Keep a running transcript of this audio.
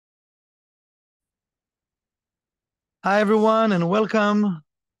Hi, everyone, and welcome.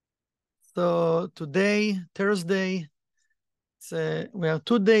 So today, Thursday, we are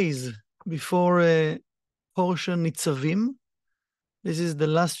 2 days before Portion Nitzavim. This is the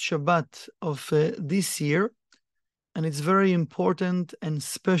last Shabbat of this year, and it's very important and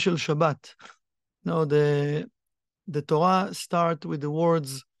special Shabbat. The Torah start with the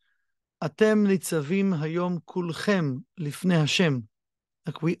words, Atem Nitzavim Hayom Kulchem Lifnei Hashem.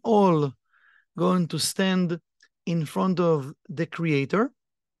 Like we all going to stand in front of the Creator.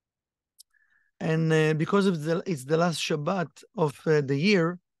 And because it's the last Shabbat of the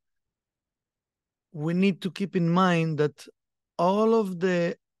year, we need to keep in mind that all of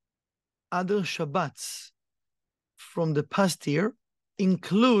the other Shabbats from the past year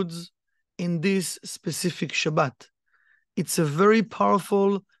includes in this specific Shabbat. It's a very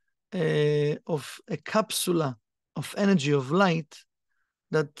powerful of a capsula of energy, of light,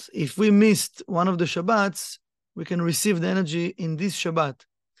 that if we missed one of the Shabbats, we can receive the energy in this Shabbat.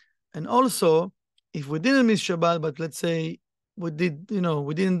 And also, if we didn't miss Shabbat, but let's say we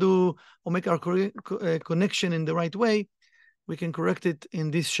didn't do or make our connection in the right way, we can correct it in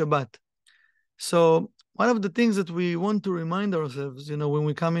this Shabbat. So one of the things that we want to remind ourselves, when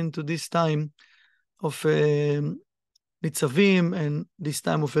we come into this time of Nitzavim and this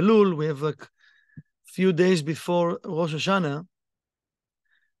time of Elul, we have like a few days before Rosh Hashanah,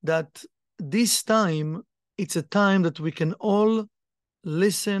 that this time, it's a time that we can all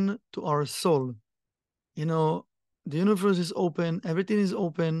listen to our soul. The universe is open, everything is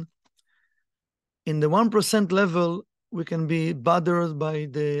open. In the 1% level, we can be bothered by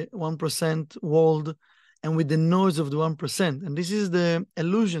the 1% world and with the noise of the 1%. And this is the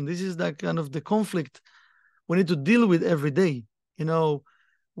illusion. This is that kind of the conflict we need to deal with every day.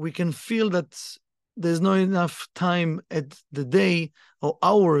 We can feel that there's not enough time at the day or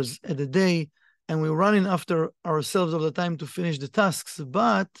hours at the day, and we're running after ourselves all the time to finish the tasks.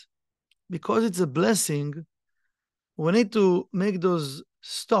 But because it's a blessing, we need to make those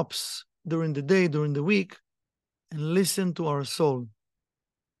stops during the day, during the week, and listen to our soul.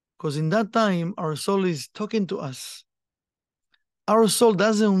 Because in that time, our soul is talking to us. Our soul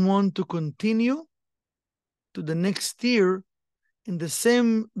doesn't want to continue to the next year in the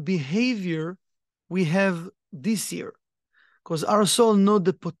same behavior we have this year. Because our soul knows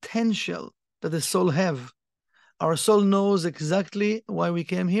the potential that the soul have. Our soul knows exactly why we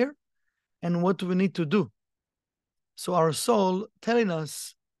came here and what we need to do. So our soul telling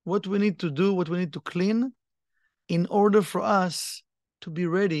us what we need to do, what we need to clean in order for us to be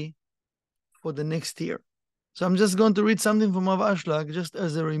ready for the next year. So I'm just going to read something from Rav Ashlag just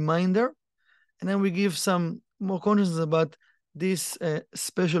as a reminder, and then we give some more consciousness about this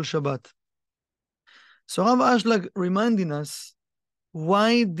special Shabbat. So Rav Ashlag reminding us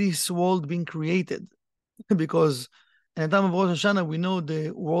why this world being created. Because at the time of Rosh Hashanah, we know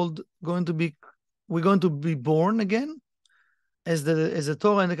the world we're going to be born again, as the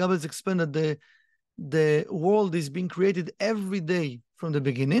Torah and the Kabbalah explain that the world is being created every day from the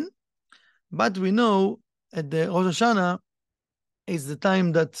beginning. But we know at the Rosh Hashanah is the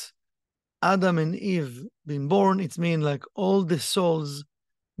time that Adam and Eve been born. It means like all the souls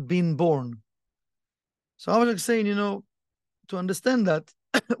been born. So I was like saying, to understand that,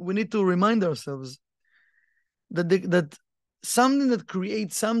 we need to remind ourselves that something that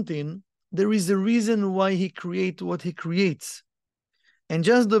creates something, there is a reason why he creates what he creates. And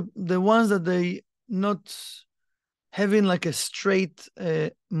just the ones that they not having like a straight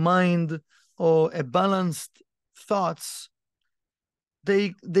mind or a balanced thoughts,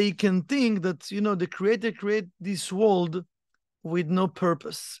 they can think that, the Creator create this world with no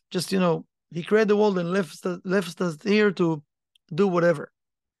purpose. Just, he created the world and left us here to do whatever.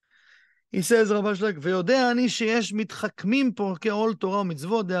 He says, Rav Ashlag, ויודע אני שיש מתחכמים פורקי עול תורה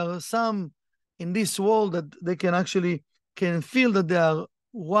ומצוות. There are some in this world that they can feel that they are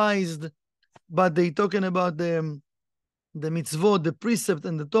wise, but they talking about the mitzvot, the precept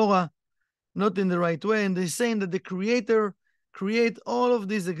and the Torah, not in the right way. And they're saying that the Creator create all of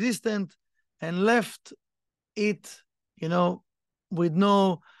this existent and left it, with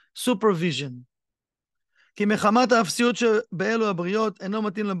no supervision. כי מחמת האפסיות שבאלו הבריות אינו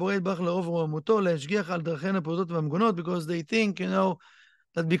מתאים לבורא יתברך לרוב רוממותו להשגיח על דרכינו הפעוטות והמגונות, because they think,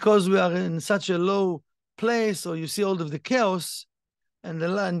 that because we are in such a low place, or you see all of the chaos, and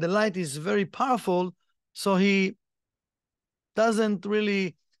the light is very powerful, so he doesn't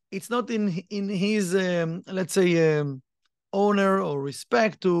really, it's not in his, let's say, honor or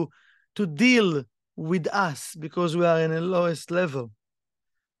respect to deal with us, because we are in the lowest level.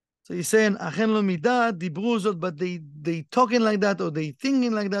 So he's saying, אכן לא מידה, דיברו זאת, but they talking like that, or they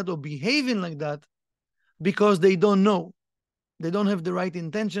thinking like that, or behaving like that, because they don't know. They don't have the right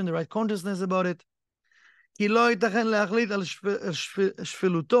intention, the right consciousness about it. כי לא ייתכן להחליט על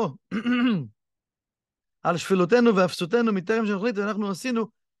שפלותו, על שפלותנו ואפסותנו מטרם שנחליט, ואנחנו עשינו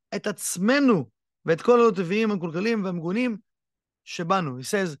את עצמנו ואת כל הטבעיים המקולקלים והמגונים שבנו. He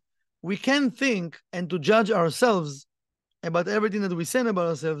says, we can think and to judge ourselves about everything that we say about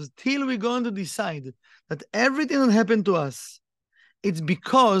ourselves till we're going to decide that everything that happened to us, it's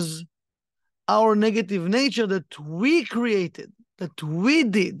because our negative nature that we created, that we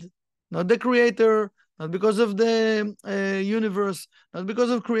did, not the creator, not because of the universe, not because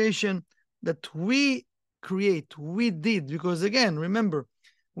of creation, that we create, we did. Because again, remember,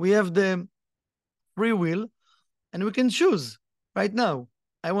 we have the free will and we can choose right now.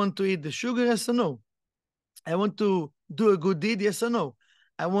 I want to eat the sugar, yes or no? I want to do a good deed, yes or no?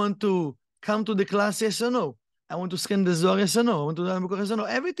 I want to come to the class, yes or no? I want to scan the Zohar, yes or no? I want to do the yes or no?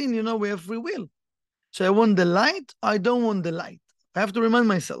 Everything, we have free will. So I want the light, I don't want the light. I have to remind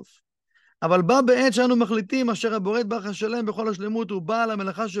myself. אבל בא בעת שאנו מחליטים אשר הבורא יתברך השלם בכל השלמות הוא בעל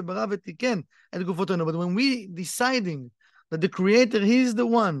המלאכה שברא ותיקן את גופותינו. But when we deciding that the creator, he is the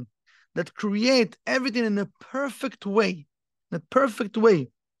one that create everything in a perfect way,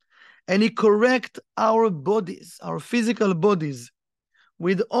 and he correct our bodies, our physical bodies,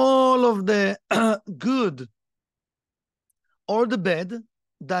 with all of the good or the bad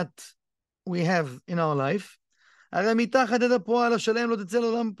that we have in our life, הרי מתחת את הפועל השלם לא תצא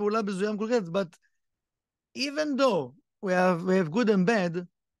לעולם פעולה בזויה מקולקלת. But even though we have good and bad,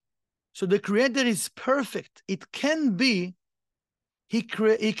 so the creator is perfect. It can be he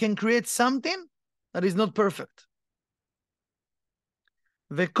can create something that is not perfect.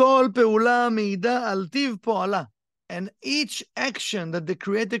 וכל פעולה מעידה על טיב פועלה. And each action that the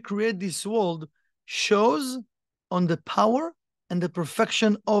creator create this world shows on the power and the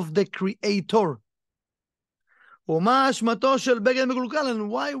perfection of the creator. ומה אשמתו של בגד מקולקל? And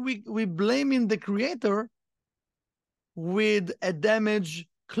why we blaming the creator with a damaged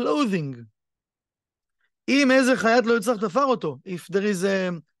clothing? אם איזה חייט לא יצטרך תפר אותו, if there is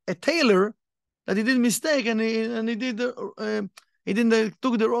a tailor that he did mistake and he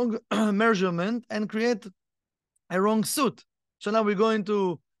took the wrong measurement and create a wrong suit. So now we're going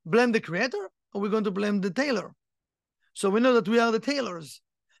to blame the creator or we're going to blame the tailor? So we know that we are the tailors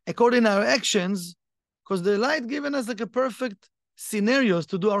according to our actions, because the light given us like a perfect scenarios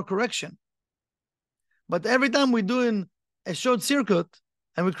to do our correction. But every time we're doing a short circuit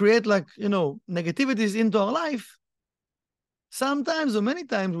and we create negativities into our life, sometimes or many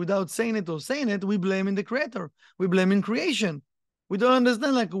times without saying it, we blame in the creator. We blame in creation. We don't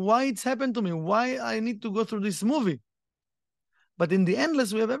understand why it's happened to me, why I need to go through this movie. But in the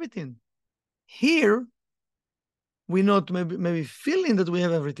endless, we have everything. Here, we're not maybe feeling that we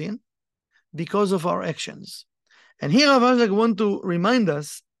have everything because of our actions. And here I want to remind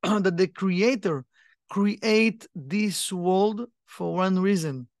us that the creator create this world for one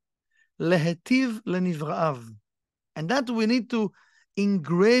reason. Lehetiv lenivraав. And that we need to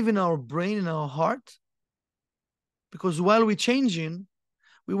engrave in our brain, in our heart, because while we're changing,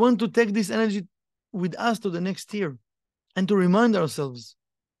 we want to take this energy with us to the next year and to remind ourselves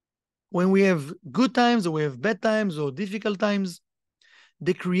when we have good times or we have bad times or difficult times,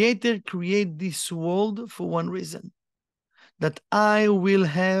 the creator create this world for one reason, that I will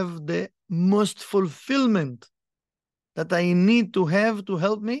have the most fulfillment that I need to have to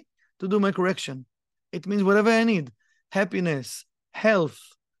help me to do my correction. It means whatever I need, happiness, health,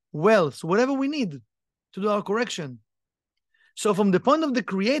 wealth, whatever we need to do our correction. So from the point of the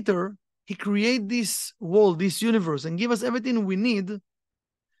creator, he create this world, this universe, and give us everything we need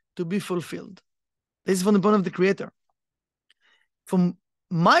to be fulfilled. This is from the point of the creator. From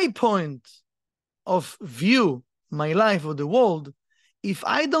my point of view, my life or the world, if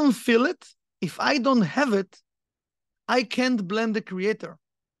I don't feel it, if I don't have it, I can't blame the creator.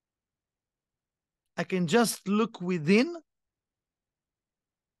 I can just look within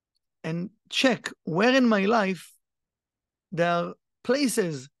and check where in my life there are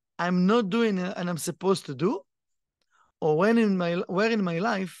places I'm not doing and I'm supposed to do, or where in my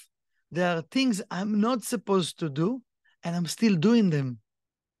life there are things I'm not supposed to do and I'm still doing them.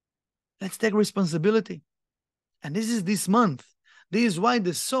 Let's take responsibility. And this is this month. This is why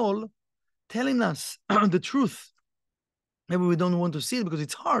the soul telling us the truth. Maybe we don't want to see it because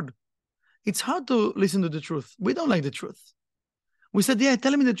it's hard. It's hard to listen to the truth. We don't like the truth. We said, yeah,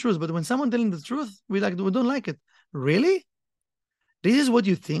 tell me the truth. But when someone telling the truth, we don't like it. Really? This is what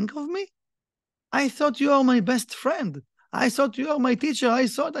you think of me? I thought you are my best friend. I thought you are my teacher. I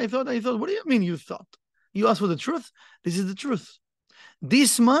thought. What do you mean you thought? You asked for the truth? This is the truth.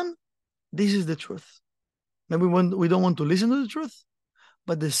 This man, this is the truth. Maybe we don't want to listen to the truth,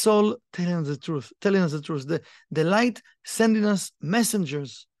 but the soul telling us the truth. The light sending us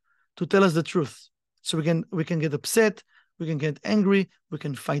messengers to tell us the truth. So we can get upset, we can get angry, we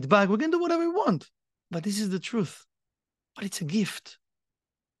can fight back, we can do whatever we want. But this is the truth. But it's a gift.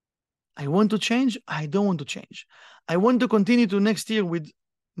 I want to change, I don't want to change. I want to continue to next year with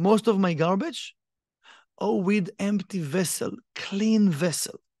most of my garbage or with empty vessel, clean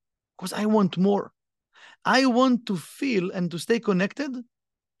vessel, because I want more. I want to feel and to stay connected,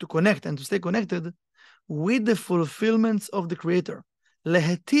 to connect and to stay connected with the fulfillments of the Creator.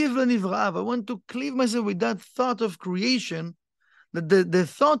 Lehetiv lenivrav. I want to cleave myself with that thought of creation, that the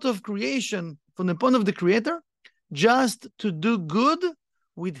thought of creation from the point of the Creator, just to do good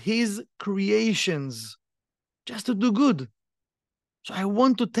with His creations, just to do good. So I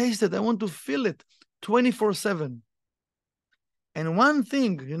want to taste it. I want to feel it 24/7. And one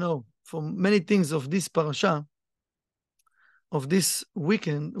thing, from many things of this parasha, of this week,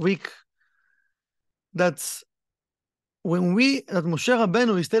 that's that Moshe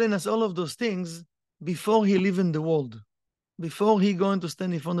Rabbeinu is telling us all of those things before he live in the world, before he going to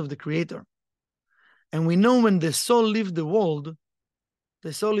stand in front of the Creator. And we know when the soul leaves the world,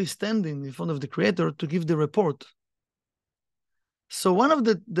 the soul is standing in front of the Creator to give the report. So one of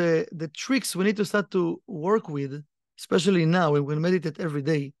the tricks we need to start to work with, especially now, when we meditate every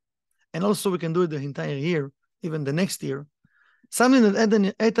day, and also we can do it the entire year, even the next year, something that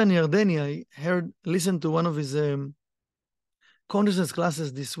Eitan Yardeni, I listened to one of his consciousness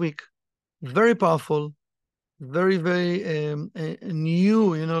classes this week, very powerful, very, very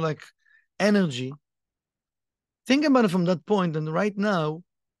new, like energy. Think about it from that point, and right now,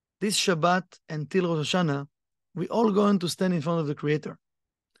 this Shabbat until Rosh Hashanah, we all going to stand in front of the Creator.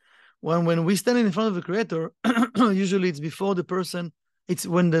 When we stand in front of the Creator, usually it's before the person, it's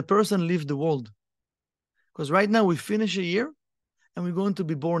when the person leaves the world. Because right now we finish a year and we're going to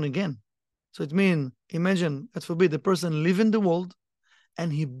be born again. So it means, imagine, God forbid, the person live in the world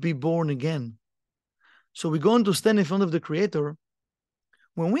and he be born again. So we're going to stand in front of the Creator.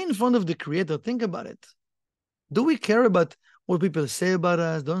 When we're in front of the Creator, think about it. Do we care about what people say about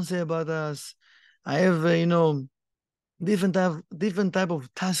us, don't say about us? I have, different type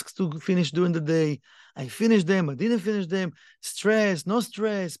of tasks to finish during the day. I finished them, I didn't finish them. Stress, no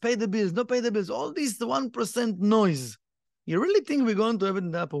stress, pay the bills, no pay the bills. All this 1% noise. You really think we're going to have it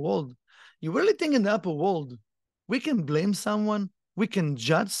in the upper world? You really think in the upper world we can blame someone? We can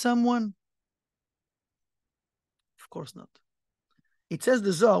judge someone? Of course not. It says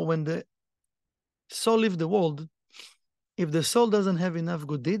the Zohar, when the soul leaves the world, if the soul doesn't have enough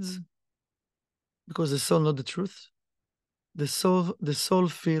good deeds, because the soul knows the truth, the soul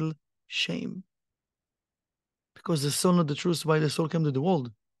feel shame. Because the soul knows the truth why the soul came to the world.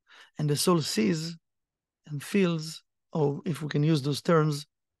 And the soul sees and feels, or if we can use those terms,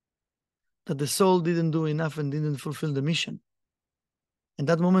 that the soul didn't do enough and didn't fulfill the mission. In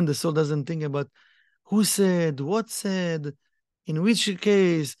that moment, the soul doesn't think about who said, what said, in which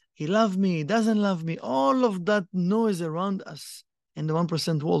case, he loved me, he doesn't love me. All of that noise around us in the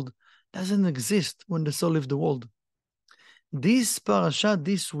 1% world doesn't exist when the soul leaves the world. This parasha,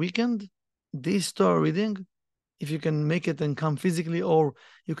 this weekend, this Torah reading, if you can make it and come physically, or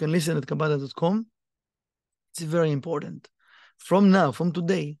you can listen at Kabbalah.com, it's very important. From now, from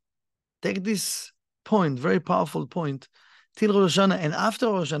today, take this point, very powerful point, till Rosh Hashanah, and after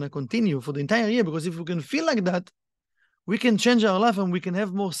Rosh Hashanah, continue for the entire year, because if we can feel like that, we can change our life and we can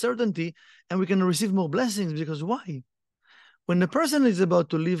have more certainty and we can receive more blessings. Because why? When the person is about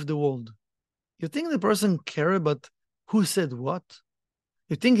to leave the world, you think the person care about who said what?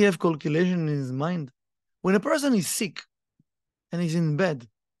 You think he have calculation in his mind? When a person is sick and he's in bed,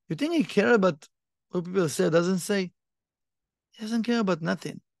 you think he care about what people say, doesn't say? He doesn't care about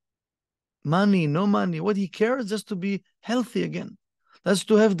nothing. Money, no money. What he cares is just to be healthy again. That's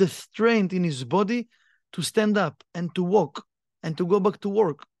to have the strength in his body to stand up and to walk and to go back to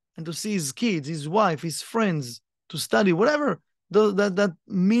work and to see his kids, his wife, his friends, to study, whatever that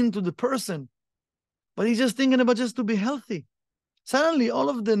mean to the person. But he's just thinking about just to be healthy. Suddenly, all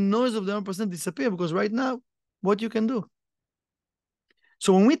of the noise of the 1% disappear, because right now, what you can do.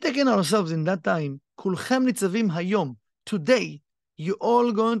 So when we take in ourselves in that time, kulchem nitzavim hayom, today, you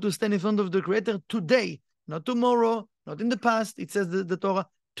all going to stand in front of the Creator today, not tomorrow, not in the past. It says the Torah,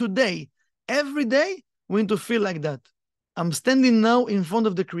 today. Every day, we need to feel like that. I'm standing now in front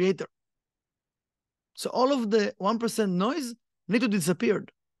of the Creator. So all of the 1% noise need to disappear.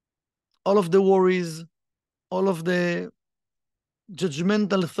 All of the worries, all of the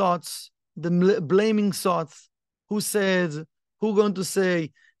judgmental thoughts, the blaming thoughts, who said, who going to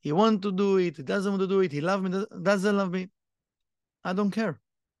say, He wants to do it. He doesn't want to do it. He loves me, doesn't love me. I don't care.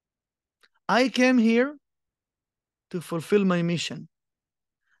 I came here to fulfill my mission.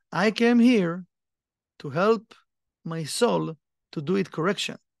 I came here to help my soul to do it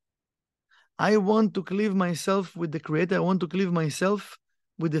correction. I want to cleave myself with the Creator. I want to cleave myself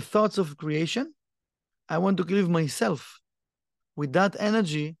with the thoughts of creation. I want to cleave myself with that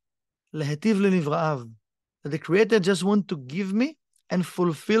energy, lehetiv lenivraав, that the Creator just wants to give me and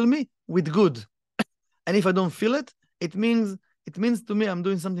fulfill me with good. And if I don't feel it, it means to me I'm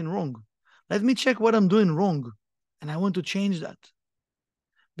doing something wrong. Let me check what I'm doing wrong. And I want to change that.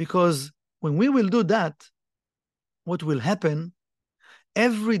 Because when we will do that, what will happen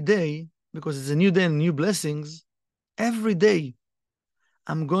every day, because it's a new day and new blessings, every day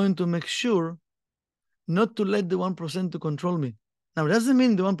I'm going to make sure not to let the 1% to control me. Now, it doesn't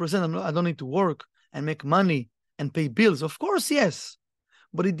mean the 1% I don't need to work and make money and pay bills. Of course, yes.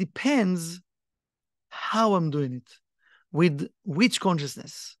 But it depends how I'm doing it, with which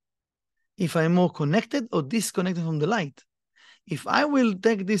consciousness. If I'm more connected or disconnected from the light. If I will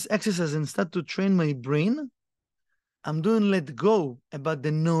take this exercise and start to train my brain, I'm doing let go about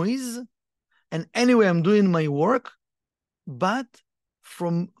the noise. And anyway, I'm doing my work, but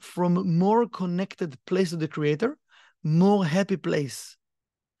from more connected place to the Creator, more happy place.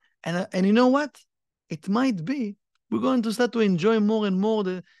 And you know what? It might be we're going to start to enjoy more and more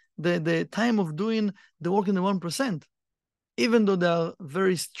the time of doing the work in the 1%, even though there are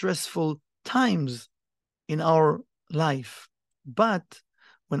very stressful times in our life. But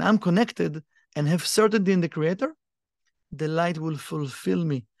when I'm connected and have certainty in the Creator, the light will fulfill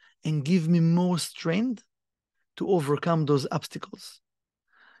me and give me more strength to overcome those obstacles.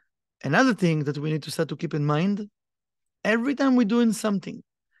 Another thing that we need to start to keep in mind, every time we're doing something,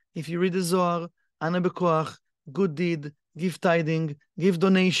 if you read the Zohar, Ana Bekoach, good deed, give tithing, give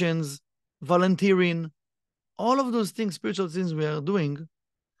donations, volunteering, all of those things, spiritual things we are doing,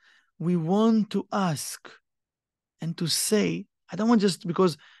 we want to ask and to say, I don't want just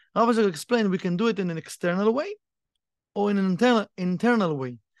because Rabbi Shach explained we can do it in an external way or in an internal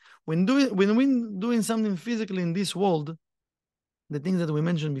way. When we're doing something physically in this world, the things that we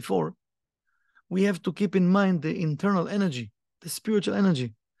mentioned before, we have to keep in mind the internal energy, the spiritual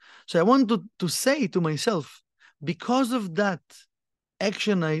energy. So I want to say to myself, because of that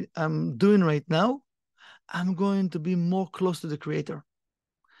action I'm doing right now, I'm going to be more close to the Creator.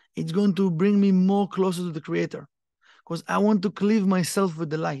 It's going to bring me more closer to the Creator because I want to cleave myself with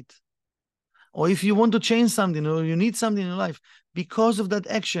the light. Or if you want to change something or you need something in your life, because of that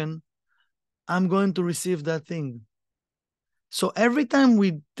action, I'm going to receive that thing. So every time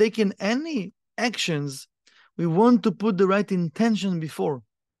we take in any actions, we want to put the right intention before.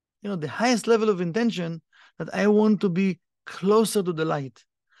 The highest level of intention that I want to be closer to the light.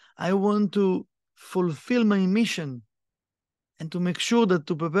 I want to fulfill my mission and to make sure that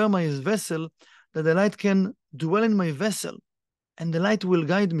to prepare my vessel, that the light can dwell in my vessel and the light will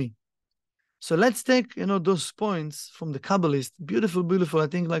guide me. So let's take, those points from the Kabbalist, beautiful, beautiful, I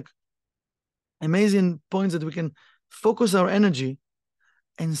think like amazing points that we can focus our energy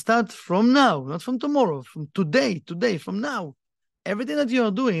and start from now, not from tomorrow, from today, from now. Everything that you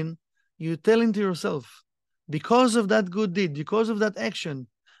are doing, you're telling to yourself, because of that good deed, because of that action,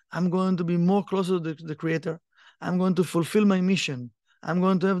 I'm going to be more closer to the Creator. I'm going to fulfill my mission. I'm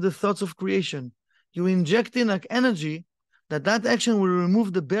going to have the thoughts of creation. You inject in like energy that action will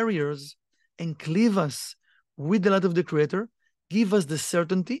remove the barriers and cleave us with the light of the Creator, give us the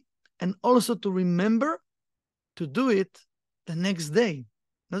certainty, and also to remember to do it the next day,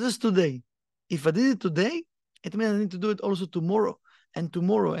 not just today. If I did it today, it means I need to do it also tomorrow and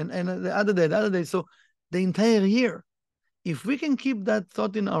the other day. So the entire year, if we can keep that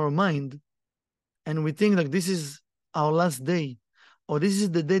thought in our mind and we think like this is our last day, or this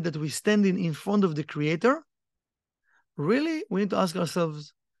is the day that we stand in front of the Creator, really, we need to ask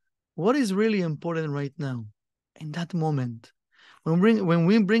ourselves, what is really important right now in that moment? When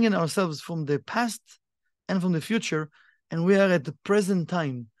we bring in ourselves from the past and from the future, and we are at the present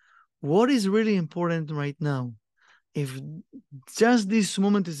time, what is really important right now? If just this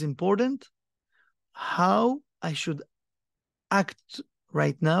moment is important, how I should act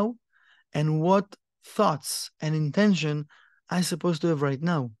right now, and what thoughts and intention I'm supposed to have right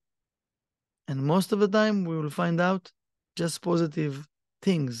now. And most of the time, we will find out just positive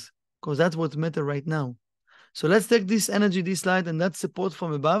things, because that's what matters right now. So let's take this energy, this light, and that support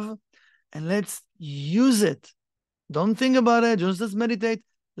from above, and let's use it. Don't think about it, just meditate.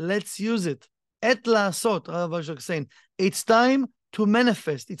 Let's use it. Et la'asot, Rav Ashok saying, it's time to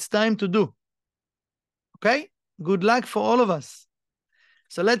manifest. It's time to do. Okay? Good luck for all of us.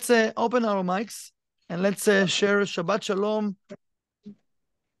 So let's open our mics and let's share Shabbat Shalom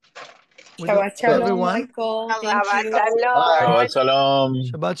with Shabbat Shalom, everyone. Michael. Thank Shabbat you. Shalom. Shabbat Shalom.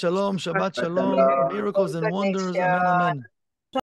 Shabbat Shalom, Shabbat Shalom, miracles and wonders. Amen, amen.